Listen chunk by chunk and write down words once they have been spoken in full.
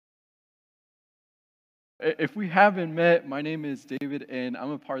If we haven't met, my name is David, and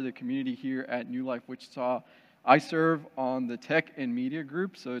I'm a part of the community here at New Life Wichita. I serve on the tech and media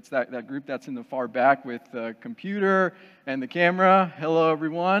group, so it's that group that's in the far back with the computer and the camera. Hello,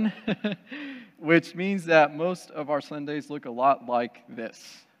 everyone. Which means that most of our Sundays look a lot like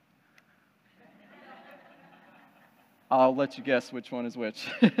this. I'll let you guess which one is which.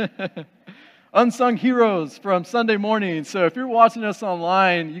 Unsung heroes from Sunday morning. So if you're watching us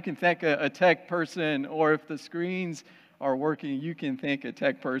online, you can thank a tech person, or if the screens are working, you can thank a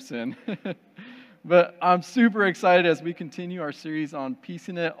tech person. But I'm super excited as we continue our series on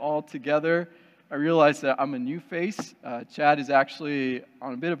piecing it all together. I realize that I'm a new face. Chad is actually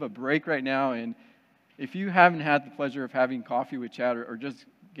on a bit of a break right now, and if you haven't had the pleasure of having coffee with Chad or just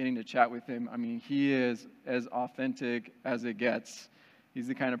getting to chat with him, I mean, he is as authentic as it gets. He's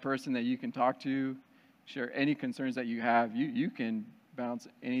the kind of person that you can talk to, share any concerns that you have. You can bounce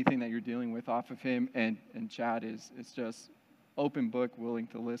anything that you're dealing with off of him, and Chad is just open book, willing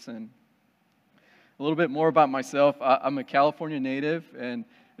to listen. A little bit more about myself. I'm a California native and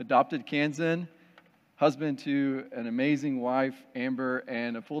adopted Kansan, husband to an amazing wife, Amber,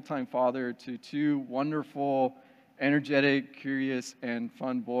 and a full-time father to two wonderful, energetic, curious, and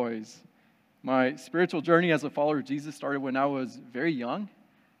fun boys. My spiritual journey as a follower of Jesus started when I was very young.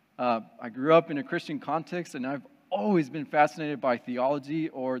 I grew up in a Christian context, and I've always been fascinated by theology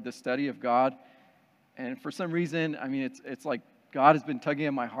or the study of God. And for some reason, I mean, it's like God has been tugging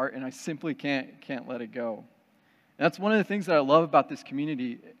at my heart, and I simply can't let it go. And that's one of the things that I love about this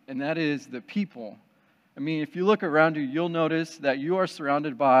community, and that is the people. I mean, if you look around you, you'll notice that you are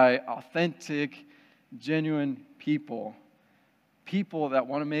surrounded by authentic, genuine people. People that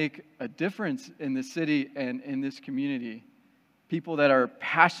want to make a difference in this city and in this community. People that are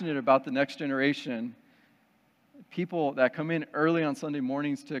passionate about the next generation. People that come in early on Sunday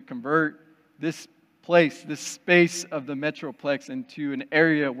mornings to convert this place, this space of the Metroplex into an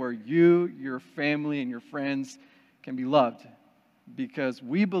area where you, your family, and your friends can be loved. Because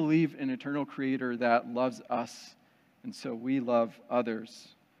we believe in an eternal Creator that loves us, and so we love others.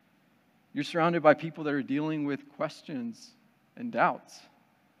 You're surrounded by people that are dealing with questions and doubts.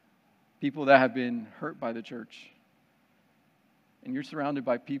 People that have been hurt by the church. And you're surrounded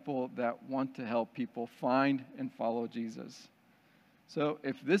by people that want to help people find and follow Jesus. So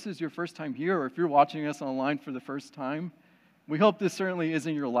if this is your first time here, or if you're watching us online for the first time, we hope this certainly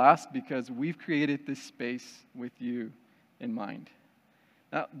isn't your last, because we've created this space with you in mind.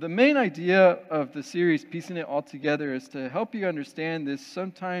 Now, the main idea of the series, Piecing It All Together, is to help you understand this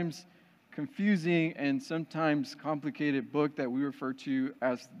sometimes confusing and sometimes complicated book that we refer to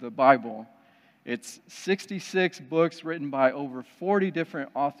as the Bible. It's 66 books written by over 40 different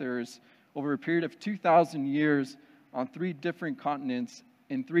authors over a period of 2,000 years on 3 different continents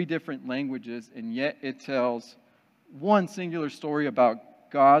in 3 different languages, and yet it tells one singular story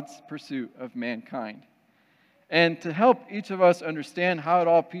about God's pursuit of mankind. And to help each of us understand how it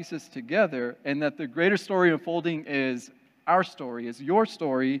all pieces together, and that the greater story unfolding is our story, is your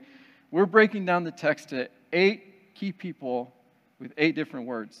story, we're breaking down the text to 8 key people with 8 different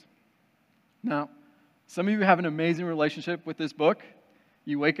words. Now, some of you have an amazing relationship with this book.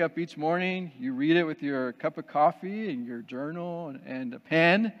 You wake up each morning, you read it with your cup of coffee and your journal and a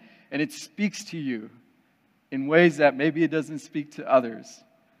pen, and it speaks to you in ways that maybe it doesn't speak to others.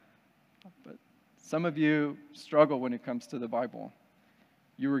 But some of you struggle when it comes to the Bible.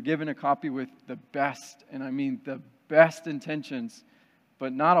 You were given a copy with the best, and I mean the best intentions,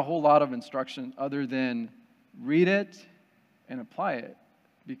 but not a whole lot of instruction other than read it and apply it,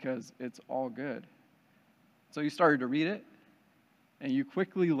 because it's all good. So you started to read it, and you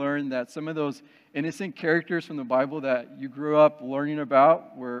quickly learned that some of those innocent characters from the Bible that you grew up learning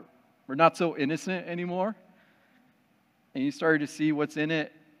about were not so innocent anymore. And you started to see what's in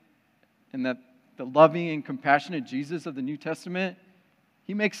it, and that the loving and compassionate Jesus of the New Testament,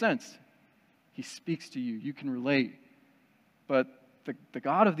 he makes sense. He speaks to you. You can relate. But the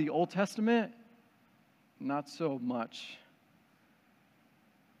God of the Old Testament, not so much.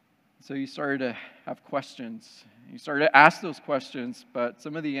 So you started to have questions. You started to ask those questions, but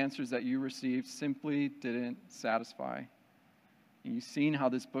some of the answers that you received simply didn't satisfy. And you've seen how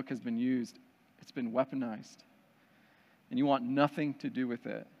this book has been used. It's been weaponized. And you want nothing to do with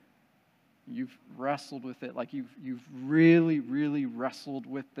it. You've wrestled with it, like you've really, really wrestled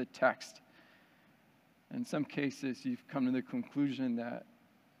with the text. In some cases, you've come to the conclusion that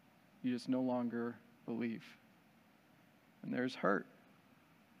you just no longer believe. And there's hurt.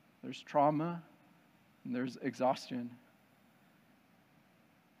 There's trauma, and there's exhaustion.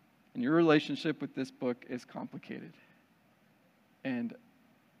 And your relationship with this book is complicated. And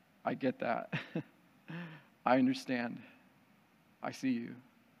I get that. I understand. I see you.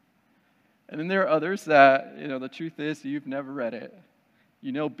 And then there are others that, the truth is you've never read it.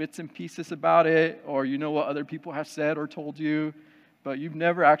 You know bits and pieces about it, or you know what other people have said or told you, but you've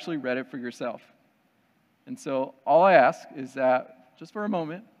never actually read it for yourself. And so all I ask is that just for a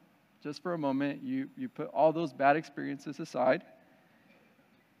moment, you put all those bad experiences aside,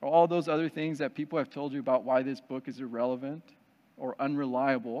 or all those other things that people have told you about why this book is irrelevant or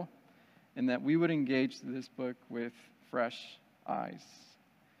unreliable, and that we would engage this book with fresh eyes.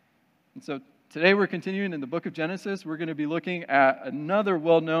 And so today we're continuing in the book of Genesis. We're going to be looking at another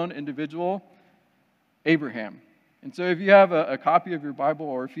well-known individual, Abraham. And so if you have a copy of your Bible,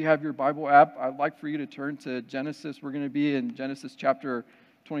 or if you have your Bible app, I'd like for you to turn to Genesis. We're going to be in Genesis chapter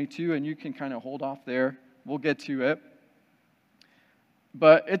 22, and you can kind of hold off there. We'll get to it.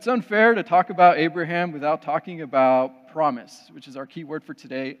 But it's unfair to talk about Abraham without talking about promise, which is our key word for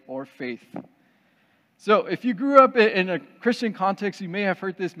today, or faith. So if you grew up in a Christian context, you may have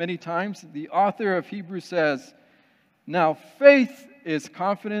heard this many times. The author of Hebrews says, "Now faith is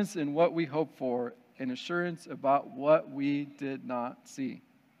confidence in what we hope for and assurance about what we did not see."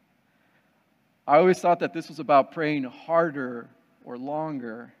 I always thought that this was about praying harder or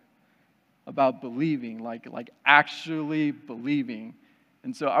longer, about believing, like actually believing.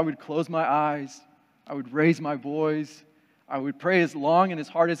 And so I would close my eyes, I would raise my voice, I would pray as long and as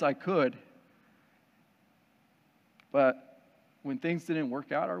hard as I could. But when things didn't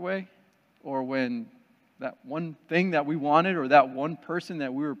work out our way, or when that one thing that we wanted or that one person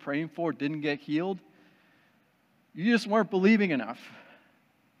that we were praying for didn't get healed, you just weren't believing enough.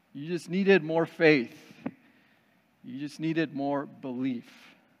 You just needed more faith. You just needed more belief.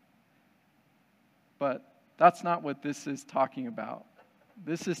 But that's not what this is talking about.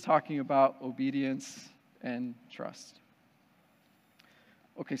 This is talking about obedience and trust.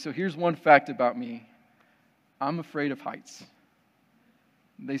 Okay, so here's one fact about me. I'm afraid of heights.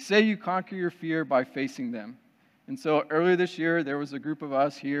 They say you conquer your fear by facing them. And so earlier this year, there was a group of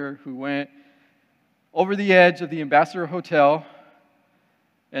us here who went over the edge of the Ambassador Hotel,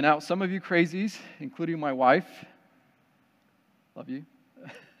 and out some of you crazies, including my wife, love you,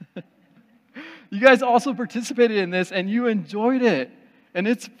 you guys also participated in this, and you enjoyed it. And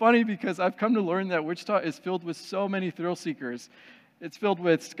it's funny because I've come to learn that Wichita is filled with so many thrill seekers. It's filled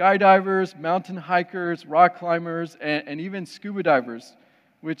with skydivers, mountain hikers, rock climbers, and even scuba divers,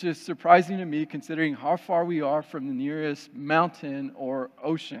 which is surprising to me considering how far we are from the nearest mountain or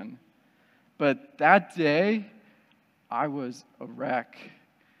ocean. But that day, I was a wreck.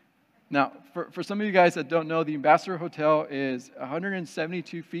 Now, for some of you guys that don't know, the Ambassador Hotel is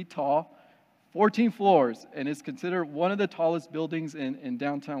 172 feet tall, 14 floors, and is considered one of the tallest buildings in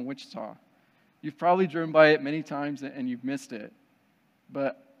downtown Wichita. You've probably driven by it many times and you've missed it.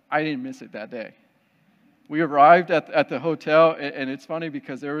 But I didn't miss it that day. We arrived at the hotel, and it's funny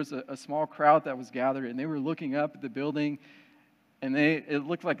because there was a small crowd that was gathered, and they were looking up at the building, and it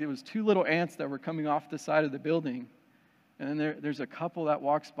looked like it was two little ants that were coming off the side of the building. And then there's a couple that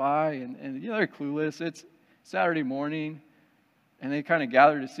walks by, and they're clueless. It's Saturday morning, and they kind of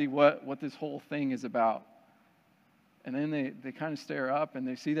gather to see what this whole thing is about. And then they kind of stare up, and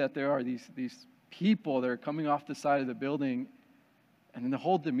they see that there are these people that are coming off the side of the building. And then the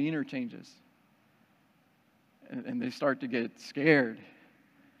whole demeanor changes. And they start to get scared.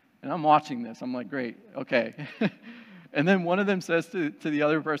 And I'm watching this. I'm like, great, okay. And then one of them says to the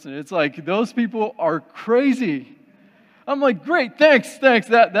other person, it's like, those people are crazy. I'm like, great, thanks.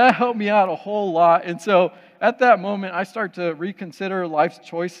 That helped me out a whole lot. And so at that moment, I start to reconsider life's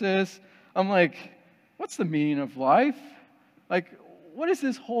choices. I'm like, what's the meaning of life? Like, what is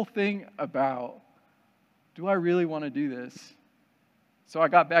this whole thing about? Do I really want to do this? So I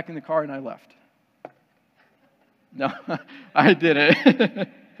got back in the car and I left. No, I didn't.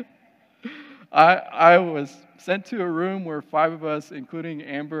 I was sent to a room where 5 of us, including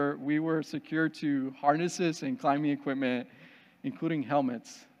Amber, we were secured to harnesses and climbing equipment, including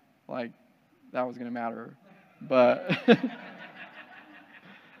helmets. Like, that was going to matter. But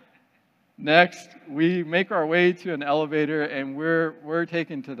next, we make our way to an elevator, and we're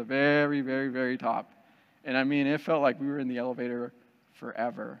taken to the very, very, very top. And I mean, it felt like we were in the elevator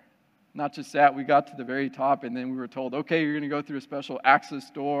forever. Not just that, we got to the very top, and then we were told, okay, you're going to go through a special access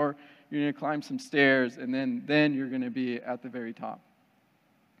door, you're going to climb some stairs, and then you're going to be at the very top.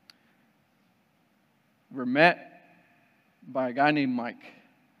 We're met by a guy named Mike.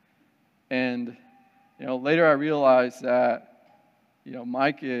 And, later I realized that,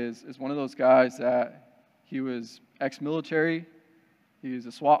 Mike is one of those guys that he was ex-military, he was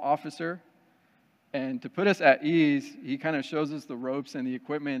a SWAT officer, And to put us at ease, he kind of shows us the ropes and the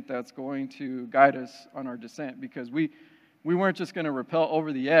equipment that's going to guide us on our descent, because we weren't just going to rappel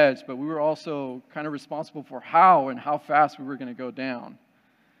over the edge, but we were also kind of responsible for how and how fast we were going to go down.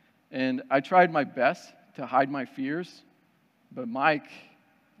 And I tried my best to hide my fears, but Mike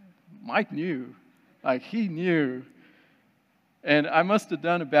knew. Like, he knew. And I must have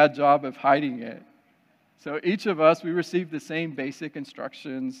done a bad job of hiding it. So each of us, we received the same basic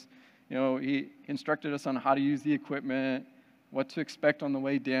instructions. He instructed us on how to use the equipment, what to expect on the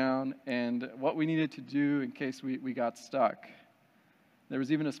way down, and what we needed to do in case we got stuck. There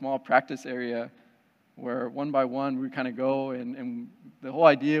was even a small practice area where one by one we kind of go, and the whole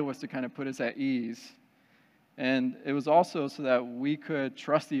idea was to kind of put us at ease. And it was also so that we could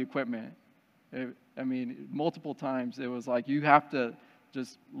trust the equipment. Multiple times it was like, you have to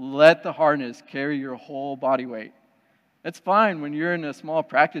just let the harness carry your whole body weight. It's fine when you're in a small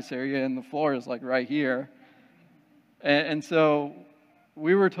practice area and the floor is like right here. And so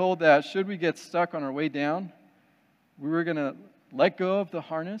we were told that should we get stuck on our way down, we were going to let go of the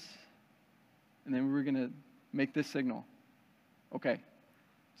harness, and then we were going to make this signal. Okay,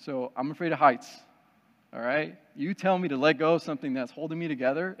 so I'm afraid of heights, all right? You tell me to let go of something that's holding me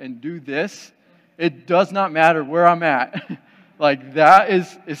together and do this. It does not matter where I'm at. Like, that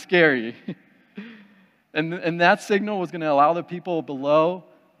is scary. And that signal was going to allow the people below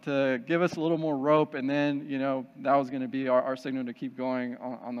to give us a little more rope, and then, that was going to be our signal to keep going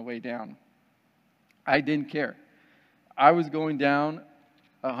on the way down. I didn't care. I was going down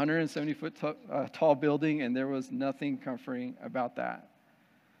a 170-foot tall building, and there was nothing comforting about that.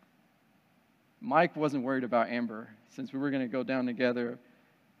 Mike wasn't worried about Amber, since we were going to go down together.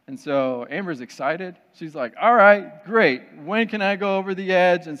 And so Amber's excited. She's like, all right, great. When can I go over the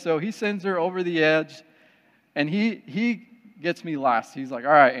edge? And so he sends her over the edge, and he gets me last. He's like,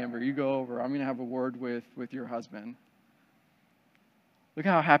 all right, Amber, you go over. I'm going to have a word with your husband. Look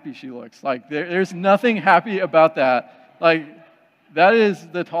how happy she looks. Like, there's nothing happy about that. Like, that is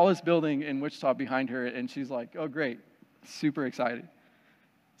the tallest building in Wichita behind her, and she's like, oh, great, super excited.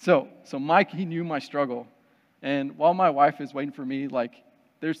 So Mike, he knew my struggle. And while my wife is waiting for me, like,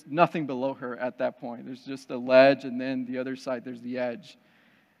 there's nothing below her at that point. There's just a ledge, and then the other side, there's the edge.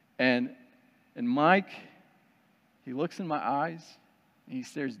 And Mike, he looks in my eyes, and he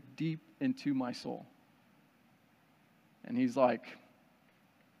stares deep into my soul. And he's like,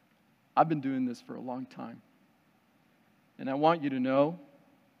 I've been doing this for a long time. And I want you to know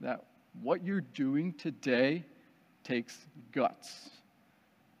that what you're doing today takes guts.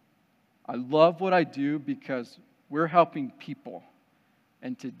 I love what I do because we're helping people.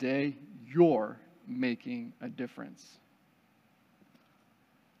 And today, you're making a difference.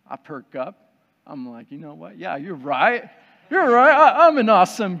 I perk up. I'm like, you know what? Yeah, you're right. You're right. I'm an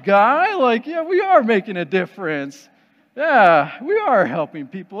awesome guy. Like, yeah, we are making a difference. Yeah, we are helping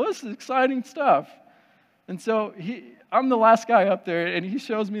people. This is exciting stuff. And so I'm the last guy up there, and he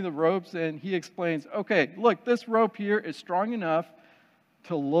shows me the ropes, and he explains, okay, look, this rope here is strong enough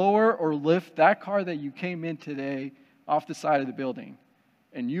to lower or lift that car that you came in today off the side of the building.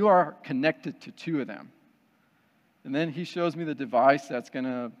 And you are connected to two of them. And then he shows me the device that's going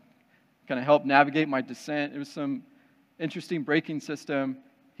to kind of help navigate my descent. It was some interesting braking system.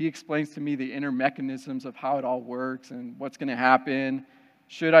 He explains to me the inner mechanisms of how it all works and what's going to happen.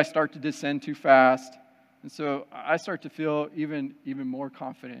 Should I start to descend too fast? And so I start to feel even more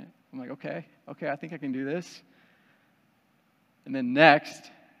confident. I'm like, okay, I think I can do this. And then next,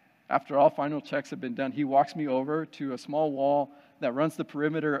 after all final checks have been done, he walks me over to a small wall that runs the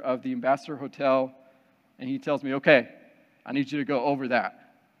perimeter of the Ambassador Hotel, and he tells me, okay, I need you to go over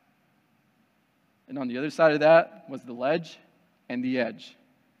that. And on the other side of that was the ledge and the edge.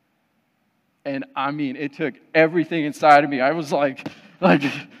 And it took everything inside of me. I was like,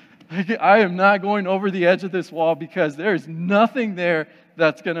 I am not going over the edge of this wall because there's nothing there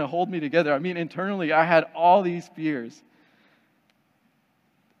that's going to hold me together. Internally, I had all these fears.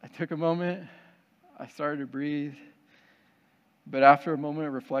 I took a moment. I started to breathe. But after a moment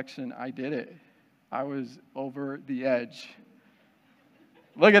of reflection, I did it. I was over the edge.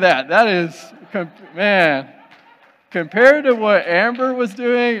 Look at that. That is, compared to what Amber was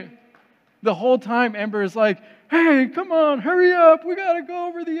doing, the whole time Amber is like, hey, come on, hurry up. We got to go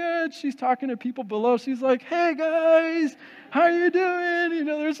over the edge. She's talking to people below. She's like, hey, guys, how you doing?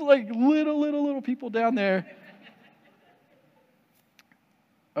 There's like little people down there.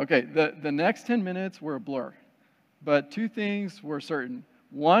 Okay, the next 10 minutes were a blur. But two things were certain.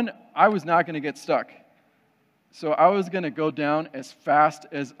 One, I was not going to get stuck. So I was going to go down as fast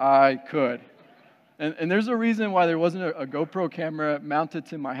as I could. And there's a reason why there wasn't a GoPro camera mounted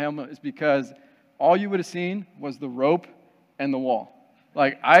to my helmet, is because all you would have seen was the rope and the wall.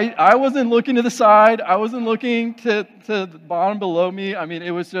 Like, I wasn't looking to the side. I wasn't looking to the bottom below me. I mean,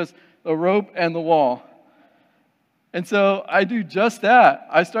 it was just the rope and the wall. And so I do just that.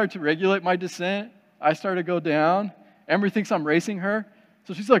 I start to regulate my descent. I start to go down. Emery thinks I'm racing her.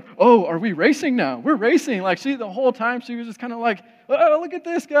 So she's like, oh, are we racing now? We're racing. Like, the whole time she was just kind of like, oh, look at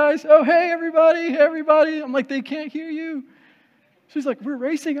this, guys. Oh, hey, everybody, hey, everybody. I'm like, they can't hear you. She's like, we're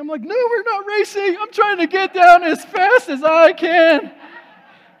racing. I'm like, no, we're not racing. I'm trying to get down as fast as I can.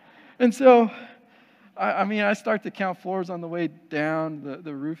 And so, I start to count floors on the way down.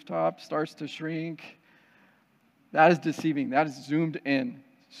 The rooftop starts to shrink. That is deceiving. That is zoomed in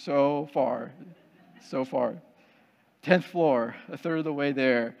so far. 10th floor, a third of the way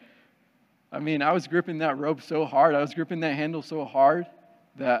there. I was gripping that rope so hard. I was gripping that handle so hard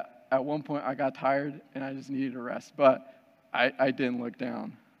that at one point I got tired and I just needed a rest. But I didn't look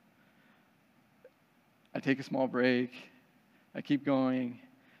down. I take a small break. I keep going.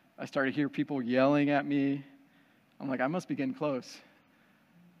 I start to hear people yelling at me. I'm like, I must be getting close.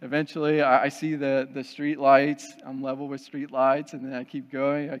 Eventually, I see the street lights. I'm level with street lights, and then I keep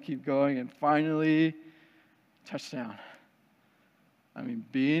going, and finally, touchdown.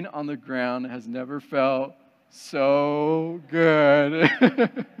 Being on the ground has never felt so good.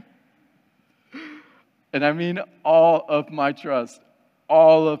 And all of my trust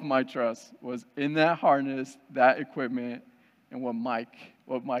was in that harness, that equipment, and what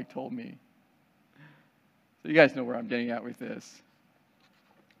Mike told me. So you guys know where I'm getting at with this.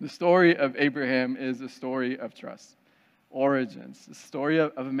 The story of Abraham is a story of trust, origins, the story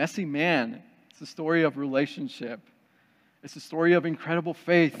of a messy man. It's a story of relationship. It's a story of incredible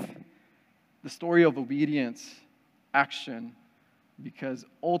faith, the story of obedience, action, because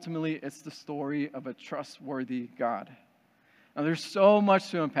ultimately it's the story of a trustworthy God. Now there's so much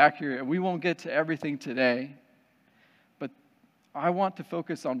to unpack here, and we won't get to everything today, but I want to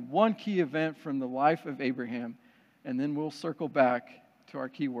focus on one key event from the life of Abraham, and then we'll circle back to our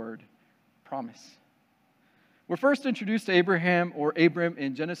key word, promise. We're first introduced to Abraham, or Abram,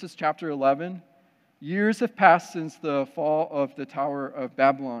 in Genesis chapter 11. Years have passed since the fall of the Tower of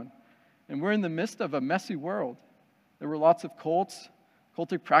Babylon, and we're in the midst of a messy world. There were lots of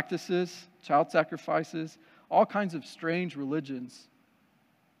cultic practices, child sacrifices, all kinds of strange religions.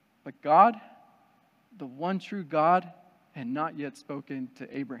 But God, the one true God, had not yet spoken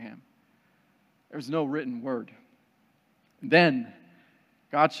to Abraham. There's no written word. Then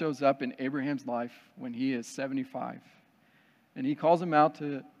God shows up in Abraham's life when he is 75. And he calls him out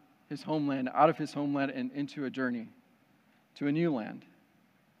of his homeland, and into a journey to a new land.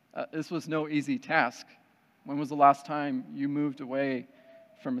 This was no easy task. When was the last time you moved away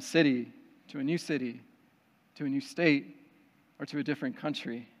from a city, to a new state, or to a different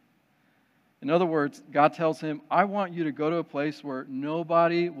country? In other words, God tells him, I want you to go to a place where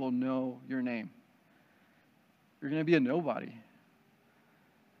nobody will know your name. You're going to be a nobody.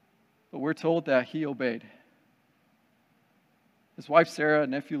 But we're told that he obeyed. His wife Sarah,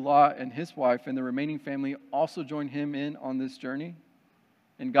 nephew Lot, and his wife and the remaining family also join him in on this journey.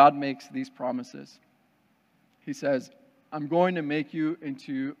 And God makes these promises. He says, I'm going to make you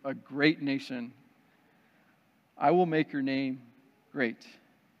into a great nation. I will make your name great,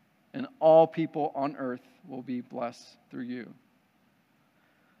 and all people on earth will be blessed through you.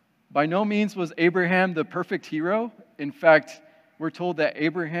 By no means was Abraham the perfect hero. In fact, we're told that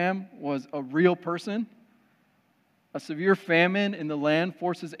Abraham was a real person. A severe famine in the land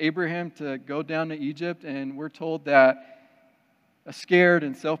forces Abraham to go down to Egypt, and we're told that a scared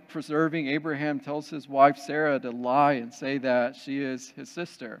and self-preserving Abraham tells his wife Sarah to lie and say that she is his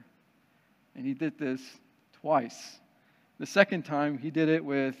sister. And he did this twice. The second time, he did it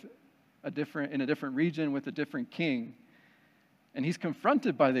in a different region with a different king. And he's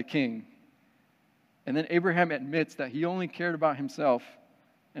confronted by the king. And then Abraham admits that he only cared about himself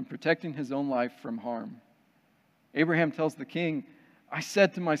and protecting his own life from harm. Abraham tells the king, I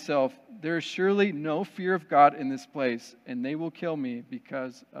said to myself, there is surely no fear of God in this place, and they will kill me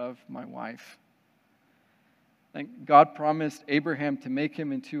because of my wife. And God promised Abraham to make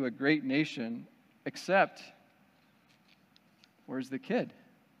him into a great nation, except, where's the kid?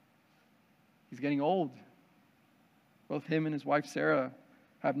 He's getting old. Both him and his wife Sarah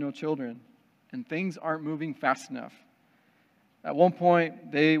have no children, and things aren't moving fast enough. At one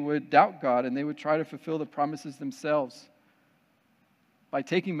point, they would doubt God, and they would try to fulfill the promises themselves by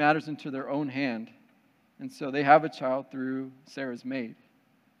taking matters into their own hand. And so they have a child through Sarah's maid,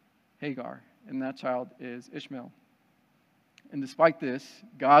 Hagar, and that child is Ishmael. And despite this,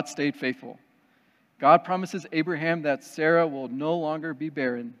 God stayed faithful. God promises Abraham that Sarah will no longer be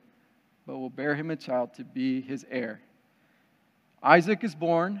barren, but will bear him a child to be his heir. Isaac is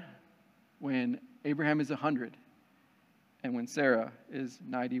born when Abraham is 100 and when Sarah is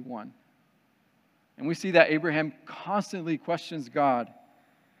 91. And we see that Abraham constantly questions God.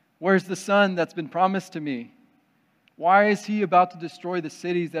 Where's the son that's been promised to me? Why is he about to destroy the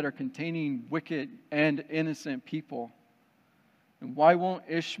cities that are containing wicked and innocent people? And why won't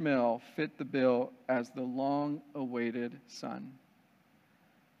Ishmael fit the bill as the long-awaited son?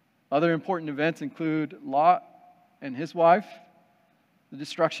 Other important events include Lot and his wife, the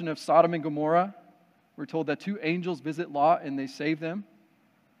destruction of Sodom and Gomorrah. We're told that 2 angels visit Lot and they save them.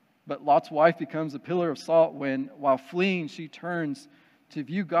 But Lot's wife becomes a pillar of salt when, while fleeing, she turns to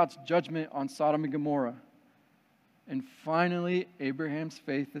view God's judgment on Sodom and Gomorrah. And finally, Abraham's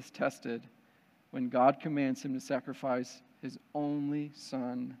faith is tested when God commands him to sacrifice his only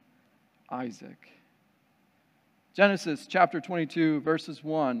son, Isaac. Genesis chapter 22, verses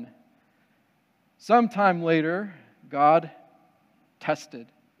 1. Sometime later, God tested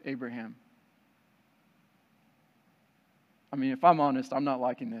Abraham. I mean, if I'm honest, I'm not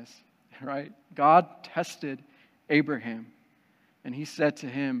liking this, right? God tested Abraham, and he said to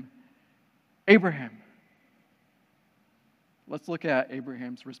him, Abraham. Let's look at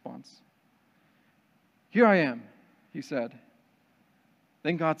Abraham's response. Here I am, he said.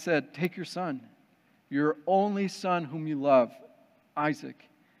 Then God said, take your son, your only son whom you love, Isaac,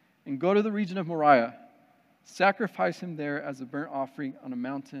 and go to the region of Moriah. Sacrifice him there as a burnt offering on a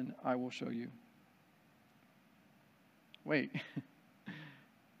mountain I will show you. Wait,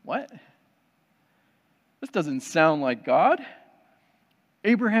 what? This doesn't sound like God.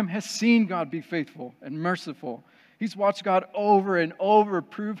 Abraham has seen God be faithful and merciful. He's watched God over and over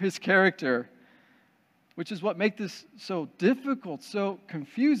prove his character, which is what makes this so difficult, so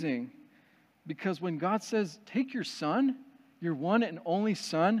confusing. Because when God says, take your son, your one and only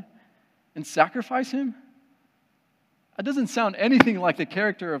son, and sacrifice him, that doesn't sound anything like the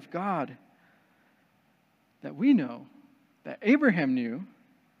character of God that we know, that Abraham knew.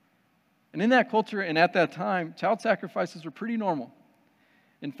 And in that culture and at that time, child sacrifices were pretty normal.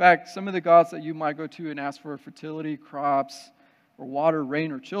 In fact, some of the gods that you might go to and ask for fertility, crops, or water,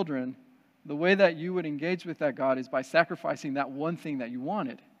 rain, or children, the way that you would engage with that God is by sacrificing that one thing that you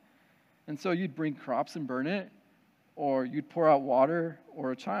wanted. And so you'd bring crops and burn it, or you'd pour out water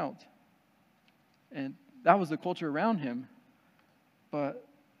or a child. And that was the culture around him. But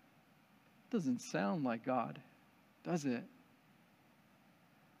it doesn't sound like God, does it?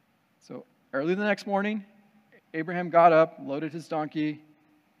 So early the next morning, Abraham got up, loaded his donkey,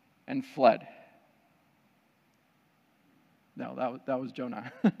 and fled. No, that was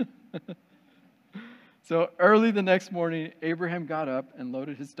Jonah. So early the next morning, Abraham got up and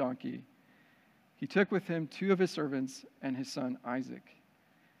loaded his donkey. He took with him 2 of his servants and his son Isaac.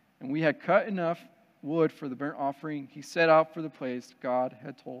 And we had cut enough wood for the burnt offering. He set out for the place God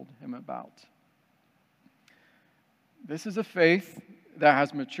had told him about. This is a faith that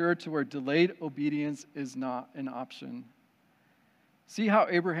has matured to where delayed obedience is not an option. See how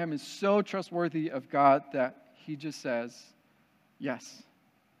Abraham is so trustworthy of God that he just says, yes.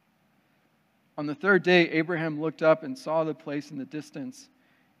 On the 3rd day, Abraham looked up and saw the place in the distance.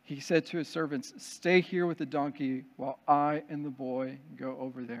 He said to his servants, stay here with the donkey while I and the boy go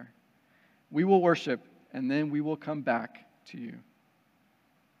over there. We will worship, and then we will come back to you.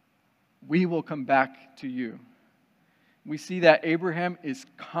 We will come back to you. We see that Abraham is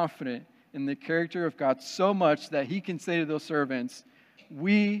confident in the character of God so much that he can say to those servants,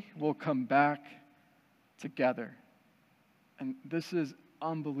 we will come back together. And this is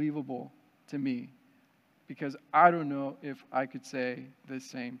unbelievable to me because I don't know if I could say the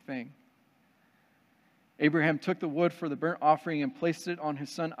same thing. Abraham took the wood for the burnt offering and placed it on his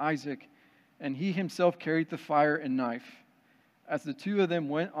son Isaac, and he himself carried the fire and knife. As the 2 of them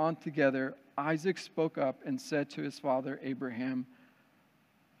went on together, Isaac spoke up and said to his father Abraham,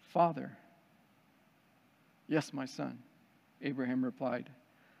 Father. Yes, my son, Abraham replied.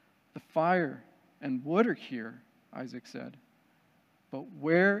 The fire and wood are here, Isaac said. But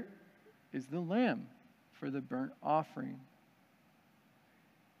where is the lamb for the burnt offering?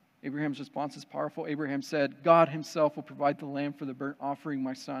 Abraham's response is powerful. Abraham said, God himself will provide the lamb for the burnt offering,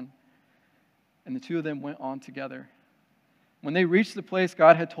 my son. And the 2 of them went on together. When they reached the place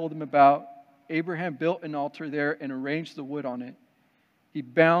God had told them about, Abraham built an altar there and arranged the wood on it. He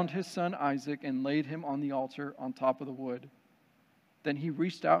bound his son Isaac and laid him on the altar on top of the wood. Then he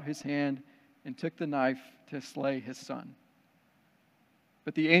reached out his hand and took the knife to slay his son.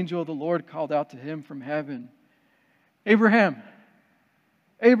 But the angel of the Lord called out to him from heaven, Abraham,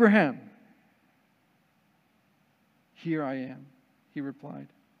 Abraham. Here I am, he replied.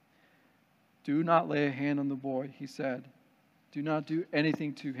 Do not lay a hand on the boy, he said. Do not do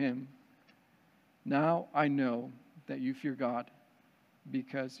anything to him. Now I know that you fear God,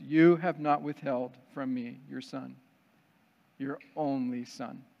 because you have not withheld from me your son, your only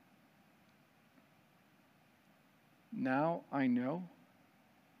son. Now I know.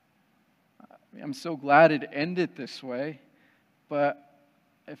 I'm so glad it ended this way, but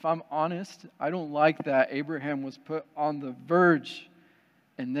if I'm honest, I don't like that Abraham was put on the verge,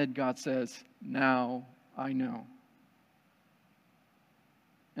 and then God says, now I know.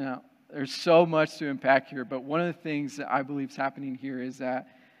 Now, there's so much to unpack here, but one of the things that I believe is happening here is that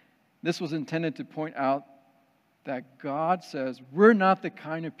this was intended to point out that God says we're not the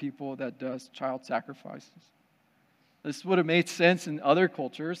kind of people that does child sacrifices. This would have made sense in other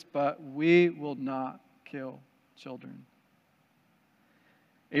cultures, but we will not kill children.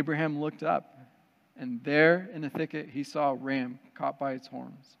 Abraham looked up, and there in the thicket he saw a ram caught by its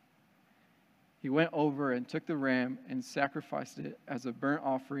horns. He went over and took the ram and sacrificed it as a burnt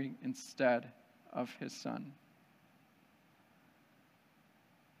offering instead of his son.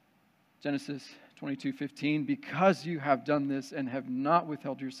 Genesis 22:15, because you have done this and have not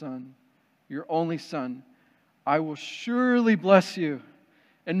withheld your son, your only son, I will surely bless you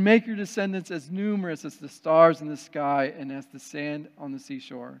and make your descendants as numerous as the stars in the sky and as the sand on the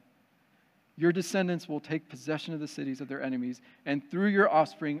seashore. Your descendants will take possession of the cities of their enemies, and through your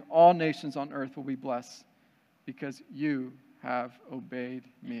offspring, all nations on earth will be blessed, because you have obeyed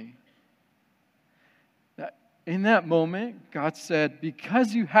me. In that moment, God said,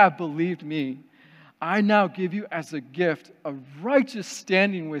 because you have believed me, I now give you as a gift a righteous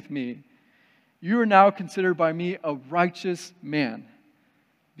standing with me. You are now considered by me a righteous man,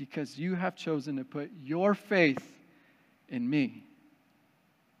 because you have chosen to put your faith in me.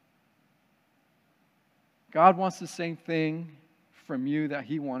 God wants the same thing from you that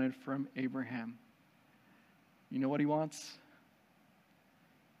he wanted from Abraham. You know what he wants?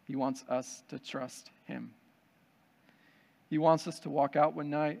 He wants us to trust him. He wants us to walk out one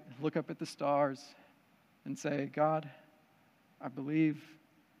night, look up at the stars, and say, God, I believe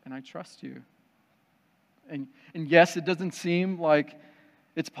and I trust you. And yes, it doesn't seem like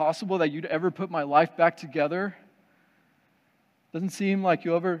it's possible that you'd ever put my life back together. Doesn't seem like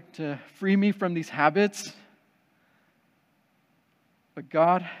you'll ever to free me from these habits. But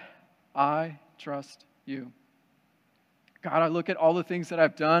God, I trust you. God, I look at all the things that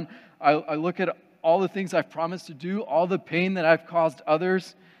I've done. I look at all the things I've promised to do, all the pain that I've caused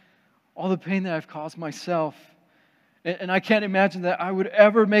others, all the pain that I've caused myself. And I can't imagine that I would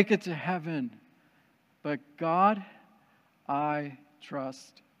ever make it to heaven. But God, I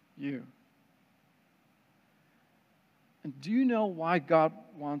trust you. And do you know why God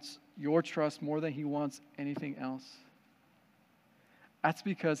wants your trust more than he wants anything else? That's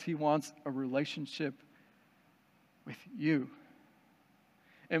because he wants a relationship with you.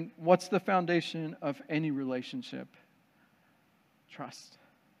 And what's the foundation of any relationship? Trust.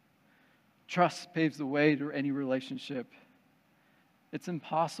 Trust paves the way to any relationship. It's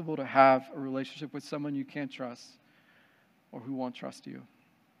impossible to have a relationship with someone you can't trust or who won't trust you.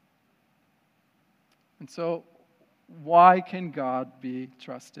 And so, why can God be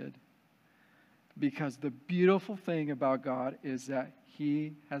trusted? Because the beautiful thing about God is that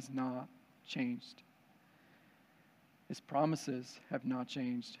he has not changed. His promises have not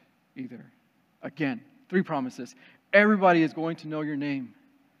changed either. Again, 3 promises. Everybody is going to know your name.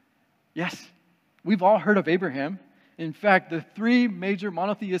 Yes, we've all heard of Abraham. In fact, the 3 major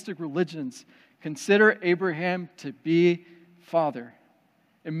monotheistic religions consider Abraham to be father.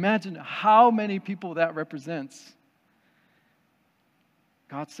 Imagine how many people that represents.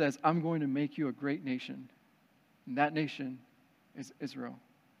 God says, I'm going to make you a great nation. And that nation is Israel.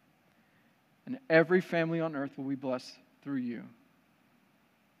 And every family on earth will be blessed through you.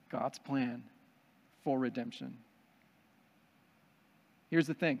 God's plan for redemption. Here's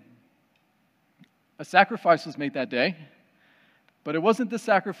the thing. A sacrifice was made that day, but it wasn't the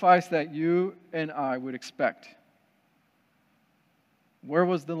sacrifice that you and I would expect. Where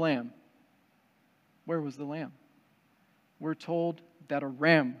was the lamb? Where was the lamb? We're told that a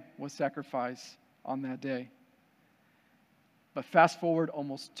ram was sacrificed on that day. But fast forward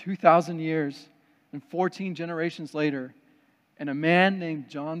almost 2,000 years and 14 generations later, and a man named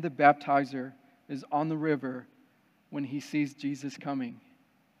John the Baptizer is on the river when he sees Jesus coming.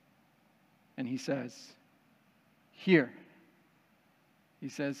 And he says, here. He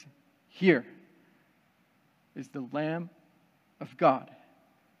says, here is the Lamb of God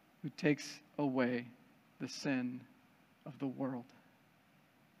who takes away the sin of the world.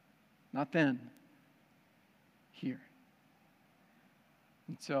 Not then, here.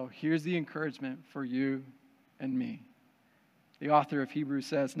 And so here's the encouragement for you and me. The author of Hebrews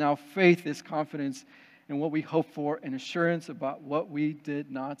says, "Now faith is confidence in what we hope for and assurance about what we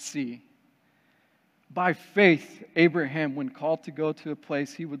did not see. By faith, Abraham, when called to go to a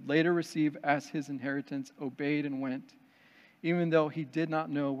place he would later receive as his inheritance, obeyed and went, even though he did not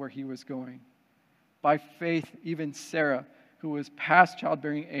know where he was going. By faith, even Sarah, who was past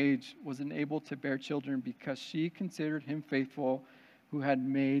childbearing age, was enabled to bear children because she considered him faithful who had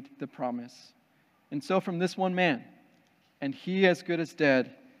made the promise. And so from this one man, and he as good as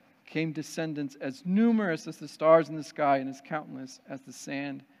dead, came descendants as numerous as the stars in the sky and as countless as the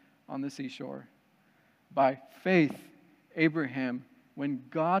sand on the seashore. By faith, Abraham, when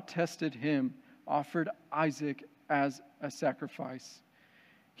God tested him, offered Isaac as a sacrifice.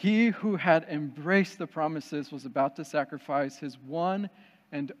 He who had embraced the promises was about to sacrifice his one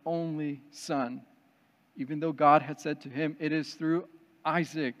and only son, even though God had said to him, 'It is through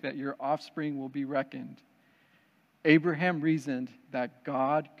Isaac that your offspring will be reckoned.' Abraham reasoned that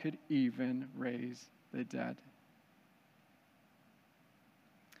God could even raise the dead."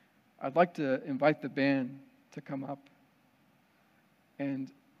 I'd like to invite the band to come up,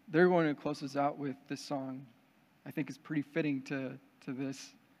 and they're going to close us out with this song. I think it's pretty fitting to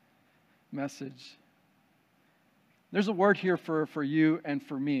this message. There's a word here for you and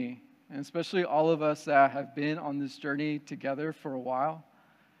for me, and especially all of us that have been on this journey together for a while.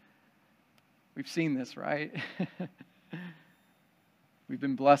 We've seen this, right? We've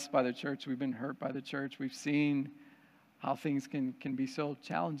been blessed by the church. We've been hurt by the church. We've seen how things can be so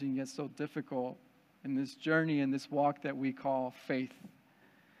challenging yet so difficult in this journey, in this walk that we call faith.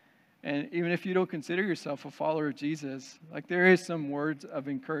 And even if you don't consider yourself a follower of Jesus, like there is some words of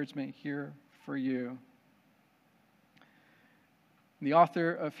encouragement here for you. The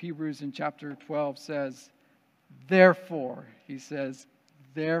author of Hebrews in chapter 12 says, "Therefore," he says,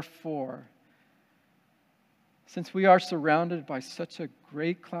 "therefore, since we are surrounded by such a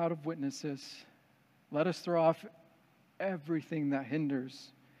great cloud of witnesses, let us throw off everything that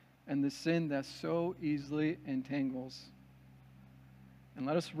hinders and the sin that so easily entangles. And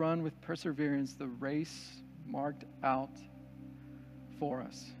let us run with perseverance the race marked out for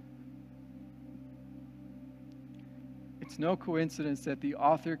us." It's no coincidence that the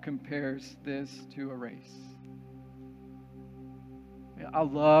author compares this to a race. I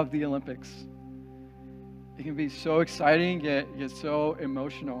love the Olympics. It can be so exciting, yet so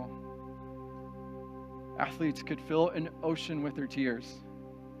emotional. Athletes could fill an ocean with their tears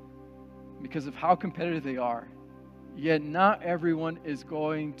because of how competitive they are. Yet not everyone is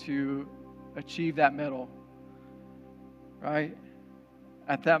going to achieve that medal, right?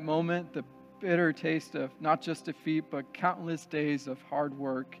 At that moment, the bitter taste of not just defeat, but countless days of hard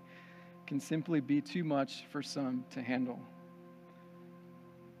work can simply be too much for some to handle.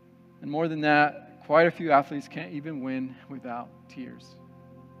 And more than that, quite a few athletes can't even win without tears.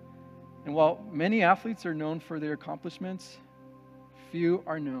 And while many athletes are known for their accomplishments, few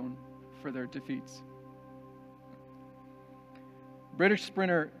are known for their defeats. British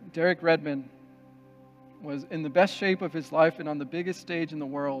sprinter Derek Redmond was in the best shape of his life and on the biggest stage in the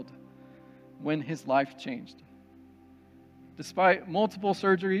world when his life changed. Despite multiple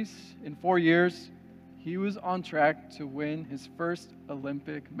surgeries in 4 years, he was on track to win his first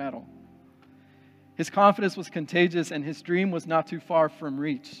Olympic medal. His confidence was contagious and his dream was not too far from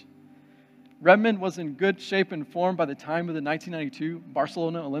reach. Redmond was in good shape and form by the time of the 1992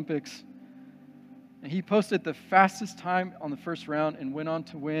 Barcelona Olympics. And he posted the fastest time on the first round and went on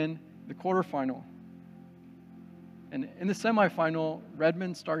to win the quarterfinal. And in the semifinal,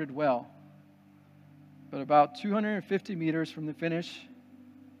 Redmond started well. But about 250 meters from the finish,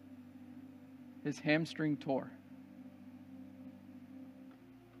 his hamstring tore.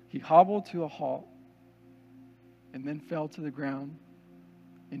 He hobbled to a halt and then fell to the ground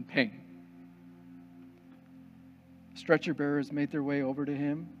in pain. Stretcher bearers made their way over to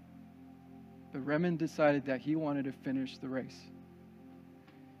him, but Redmond decided that he wanted to finish the race.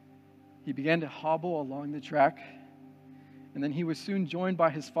 He began to hobble along the track, and then he was soon joined by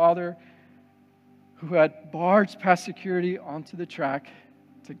his father, who had barged past security onto the track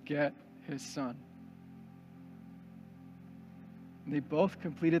to get his son. And they both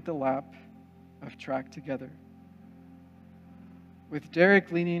completed the lap of track together, with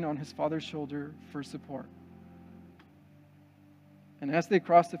Derek leaning on his father's shoulder for support. And as they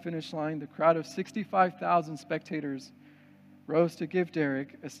crossed the finish line, the crowd of 65,000 spectators rose to give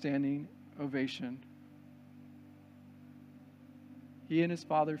Derek a standing ovation. He and his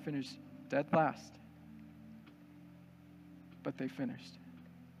father finished dead last, but they finished.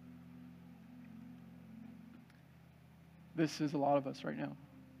 This is a lot of us right now.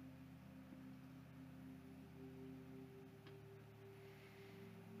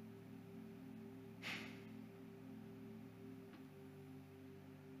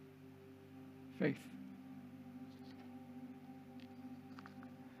 faith.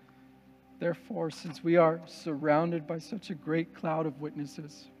 Therefore, since we are surrounded by such a great cloud of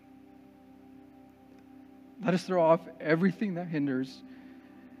witnesses, let us throw off everything that hinders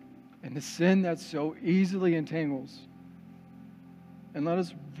and the sin that so easily entangles. And let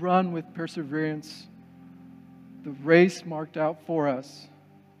us run with perseverance the race marked out for us,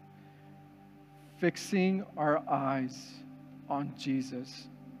 fixing our eyes on Jesus,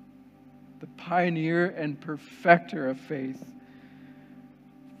 the pioneer and perfecter of faith.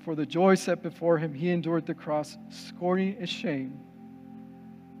 For the joy set before him, he endured the cross, scorning its shame,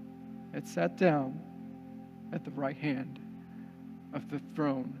 and sat down at the right hand of the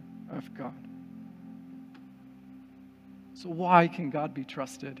throne of God. So why can God be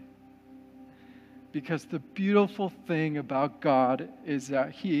trusted? Because the beautiful thing about God is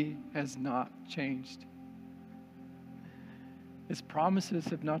that he has not changed. His promises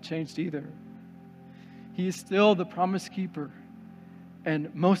have not changed either. He is still the promise keeper.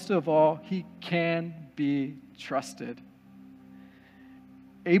 And most of all, he can be trusted.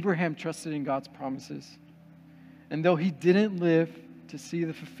 Abraham trusted in God's promises. And though he didn't live to see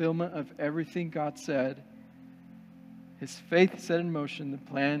the fulfillment of everything God said, his faith set in motion the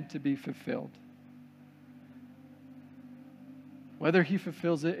plan to be fulfilled. Whether he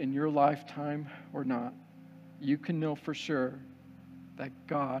fulfills it in your lifetime or not, you can know for sure that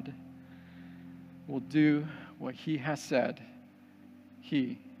God will do what he has said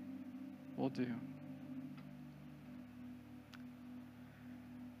he will do.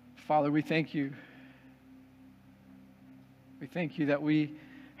 Father, we thank you. We thank you that we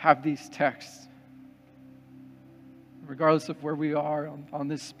have these texts, regardless of where we are on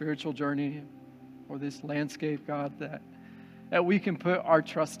this spiritual journey or this landscape, God, that we can put our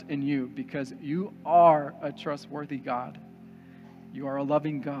trust in you because you are a trustworthy God. You are a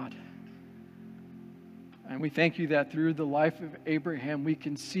loving God. And we thank you that through the life of Abraham, we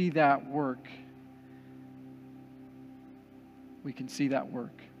can see that work. We can see that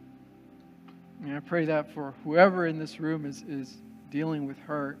work. And I pray that for whoever in this room is dealing with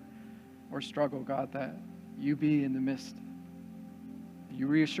hurt or struggle, God, that you be in the midst. You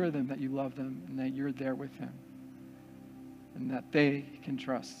reassure them that you love them and that you're there with them. And that they can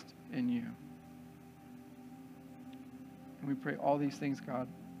trust in you. And we pray all these things, God,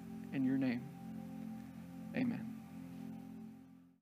 in your name. Amen.